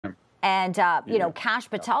And, you know, Kash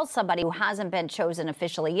Patel, somebody who hasn't been chosen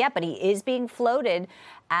officially yet, but he is being floated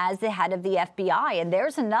as the head of the FBI. And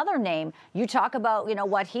there's another name. You talk about, you know,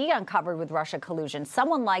 what he uncovered with Russia collusion.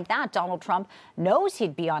 Someone like that, Donald Trump knows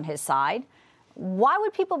he'd be on his side. Why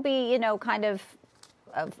would people be, you know, kind of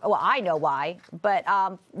well, I know why. But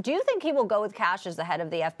do you think he will go with Kash as the head of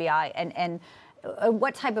the FBI? And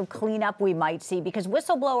what type of cleanup we might see? Because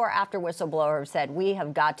whistleblower after whistleblower have said we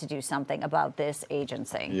have got to do something about this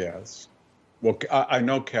agency. Yes. Well, I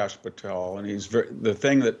know Kash Patel, and the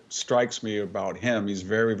thing that strikes me about him, he's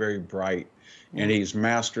very, very bright, and he's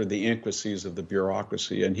mastered the intricacies of the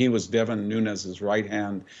bureaucracy. And he was Devin Nunes's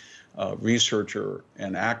right-hand researcher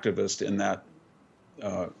and activist in that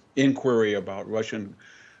inquiry about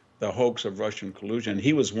the hoax of Russian collusion.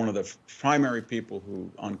 He was one of the primary people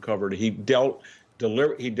who uncovered. He dealt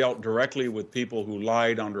directly with people who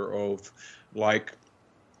lied under oath, like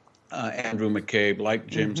Andrew McCabe, like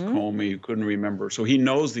James Comey, who couldn't remember. So he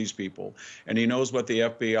knows these people, and he knows what the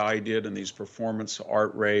FBI did in these performance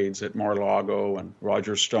art raids at Mar-a-Lago and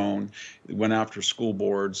Roger Stone. He went after school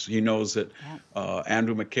boards. He knows that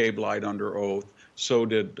Andrew McCabe lied under oath. So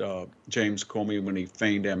did James Comey when he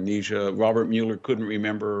feigned amnesia. Robert Mueller couldn't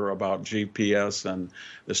remember about GPS and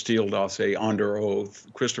the Steele dossier under oath.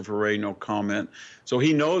 Christopher Wray, no comment. So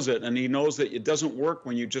he knows it, and he knows that it doesn't work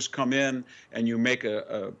when you just come in and you make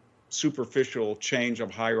a superficial change of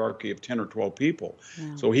hierarchy of 10 or 12 people.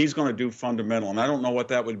 Yeah. So he's going to do fundamental. And I don't know what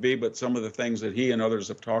that would be, but some of the things that he and others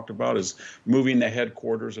have talked about is moving the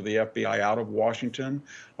headquarters of the FBI out of Washington,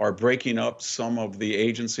 or breaking up some of the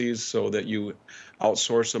agencies so that you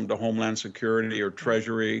outsource them to Homeland Security or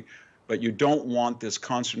Treasury. But you don't want this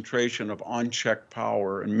concentration of unchecked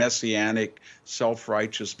power and messianic,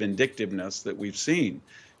 self-righteous vindictiveness that we've seen.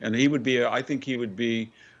 And he would be, I think he would be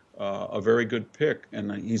a very good pick,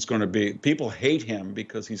 and he's going to be. People hate him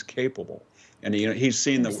because he's capable, and he's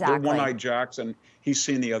seen the one-eyed jacks, and he's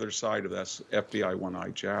seen the other side of that FBI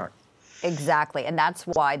one-eyed jack. Exactly, and that's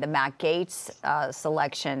why the Matt Gaetz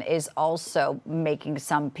selection is also making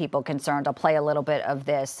some people concerned. I'll play a little bit of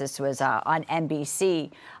this. This was on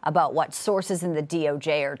NBC about what sources in the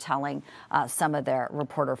DOJ are telling some of their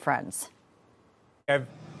reporter friends. I've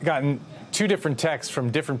gotten two different texts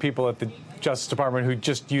from different people at the Justice Department who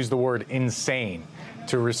just used the word insane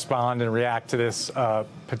to respond and react to this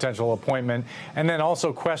potential appointment, and then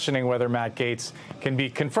also questioning whether Matt Gaetz can be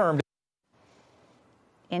confirmed.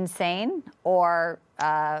 Insane, or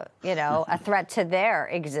you know, a threat to their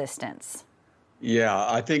existence? Yeah,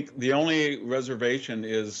 I think the only reservation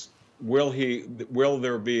is, will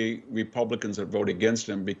there be Republicans that vote against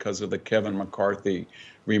him because of the Kevin McCarthy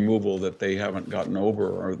removal that they haven't gotten over,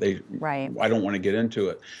 or I don't want to get into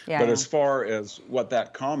it. Yeah, but as far as what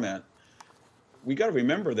that comment, we got to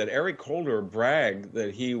remember that Eric Holder bragged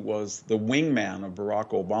that he was the wingman of Barack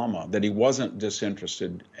Obama, that he wasn't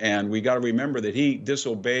disinterested. And we got to remember that he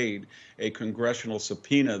disobeyed a congressional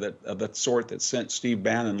subpoena of that sort that sent Steve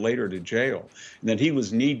Bannon later to jail, and that he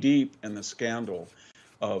was knee-deep in the scandal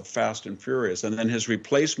of Fast and Furious. And then his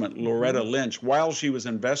replacement, Loretta Lynch, while she was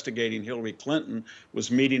investigating Hillary Clinton,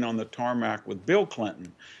 was meeting on the tarmac with Bill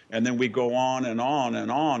Clinton. And then we go on and on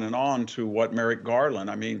and on and on to what Merrick Garland.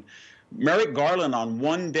 I mean, Merrick Garland on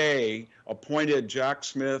one day appointed Jack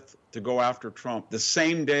Smith to go after Trump. The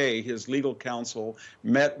same day, his legal counsel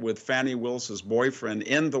met with Fannie Willis's boyfriend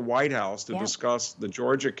in the White House to discuss the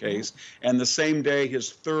Georgia case. And the same day,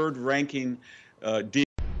 his third-ranking